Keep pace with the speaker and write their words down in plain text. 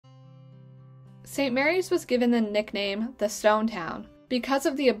St. Mary's was given the nickname the Stone Town because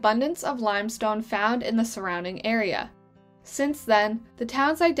of the abundance of limestone found in the surrounding area. Since then, the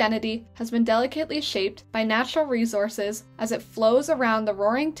town's identity has been delicately shaped by natural resources as it flows around the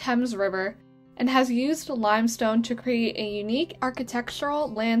roaring Thames River and has used limestone to create a unique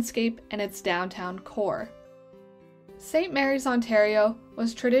architectural landscape in its downtown core. St. Mary's, Ontario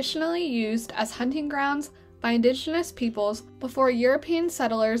was traditionally used as hunting grounds by Indigenous peoples before European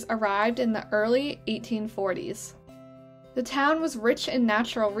settlers arrived in the early 1840s. The town was rich in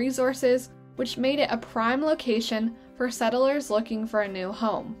natural resources, which made it a prime location for settlers looking for a new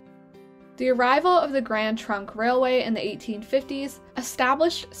home. The arrival of the Grand Trunk Railway in the 1850s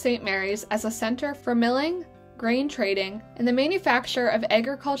established St. Mary's as a center for milling, grain trading, and the manufacture of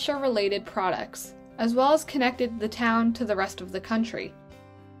agriculture-related products, as well as connected the town to the rest of the country.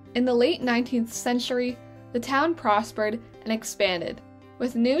 In the late 19th century, the town prospered and expanded,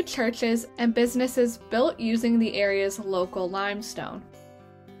 with new churches and businesses built using the area's local limestone.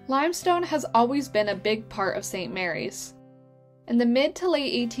 Limestone has always been a big part of St. Mary's. In the mid to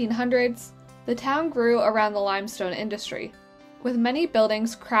late 1800s, the town grew around the limestone industry, with many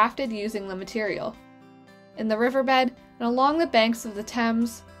buildings crafted using the material. In the riverbed and along the banks of the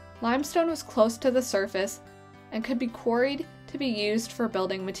Thames, limestone was close to the surface and could be quarried to be used for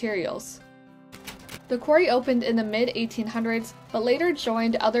building materials. The quarry opened in the mid-1800s, but later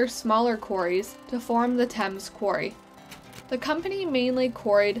joined other smaller quarries to form the Thames Quarry. The company mainly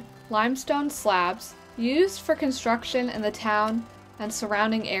quarried limestone slabs used for construction in the town and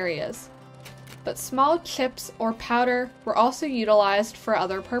surrounding areas, but small chips or powder were also utilized for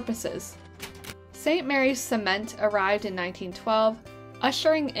other purposes. St. Mary's cement arrived in 1912,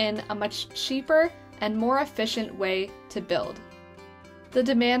 ushering in a much cheaper and more efficient way to build. The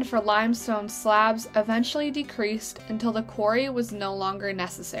demand for limestone slabs eventually decreased until the quarry was no longer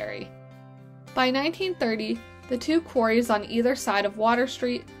necessary. By 1930, the two quarries on either side of Water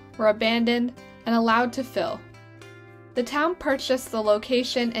Street were abandoned and allowed to fill. The town purchased the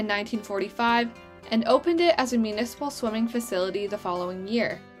location in 1945 and opened it as a municipal swimming facility the following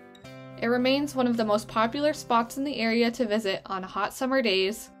year. It remains one of the most popular spots in the area to visit on hot summer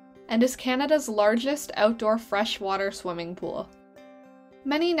days and is Canada's largest outdoor freshwater swimming pool.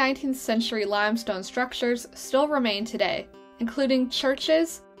 Many 19th century limestone structures still remain today, including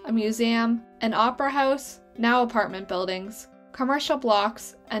churches, a museum, an opera house, now apartment buildings, commercial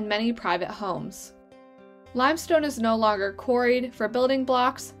blocks, and many private homes. Limestone is no longer quarried for building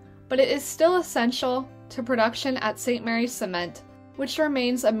blocks, but it is still essential to production at St. Mary's Cement, which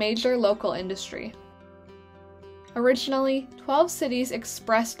remains a major local industry. Originally, 12 cities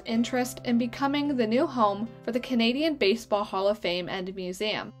expressed interest in becoming the new home for the Canadian Baseball Hall of Fame and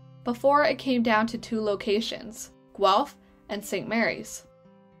Museum, before it came down to two locations, Guelph and St. Mary's.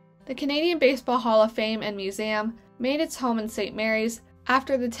 The Canadian Baseball Hall of Fame and Museum made its home in St. Mary's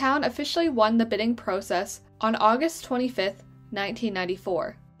after the town officially won the bidding process on August 25,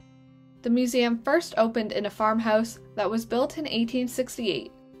 1994. The museum first opened in a farmhouse that was built in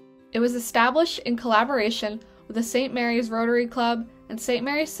 1868. It was established in collaboration with the St. Mary's Rotary Club and St.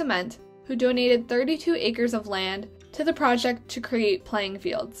 Mary's Cement, who donated 32 acres of land to the project to create playing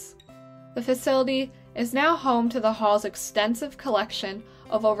fields. The facility is now home to the hall's extensive collection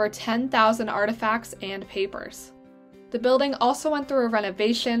of over 10,000 artifacts and papers. The building also went through a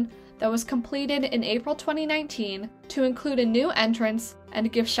renovation that was completed in April 2019 to include a new entrance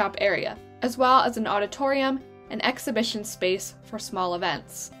and gift shop area, as well as an auditorium and exhibition space for small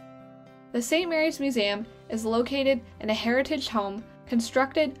events. The St. Mary's Museum is located in a heritage home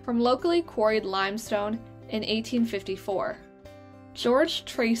constructed from locally quarried limestone in 1854. George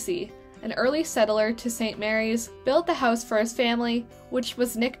Tracy, an early settler to St. Mary's, built the house for his family, which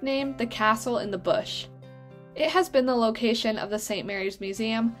was nicknamed the Castle in the Bush. It has been the location of the St. Mary's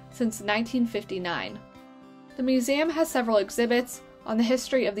Museum since 1959. The museum has several exhibits on the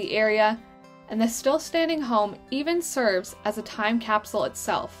history of the area, and the still-standing home even serves as a time capsule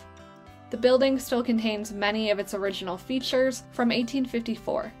itself. The building still contains many of its original features from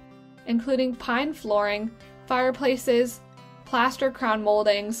 1854, including pine flooring, fireplaces, plaster crown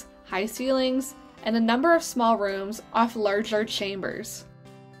moldings, high ceilings, and a number of small rooms off larger chambers.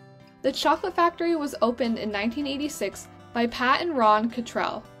 The chocolate factory was opened in 1986 by Pat and Ron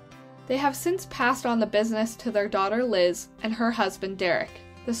Cottrell. They have since passed on the business to their daughter Liz and her husband Derek.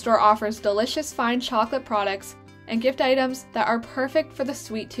 The store offers delicious fine chocolate products and gift items that are perfect for the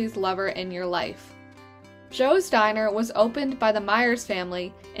sweet tooth lover in your life. Joe's Diner was opened by the Myers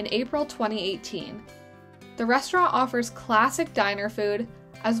family in April 2018. The restaurant offers classic diner food,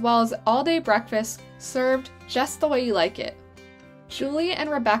 as well as all-day breakfast served just the way you like it. Julie and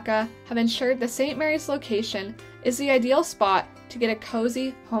Rebecca have ensured the St. Mary's location is the ideal spot to get a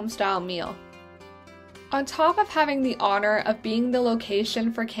cozy home-style meal. On top of having the honor of being the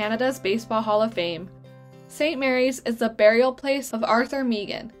location for Canada's Baseball Hall of Fame, St. Mary's is the burial place of Arthur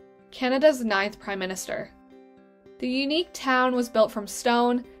Meighen, Canada's 9th Prime Minister. The unique town was built from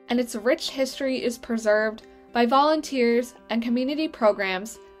stone, and its rich history is preserved by volunteers and community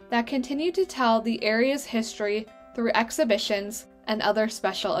programs that continue to tell the area's history through exhibitions and other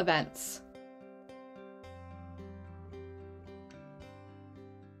special events.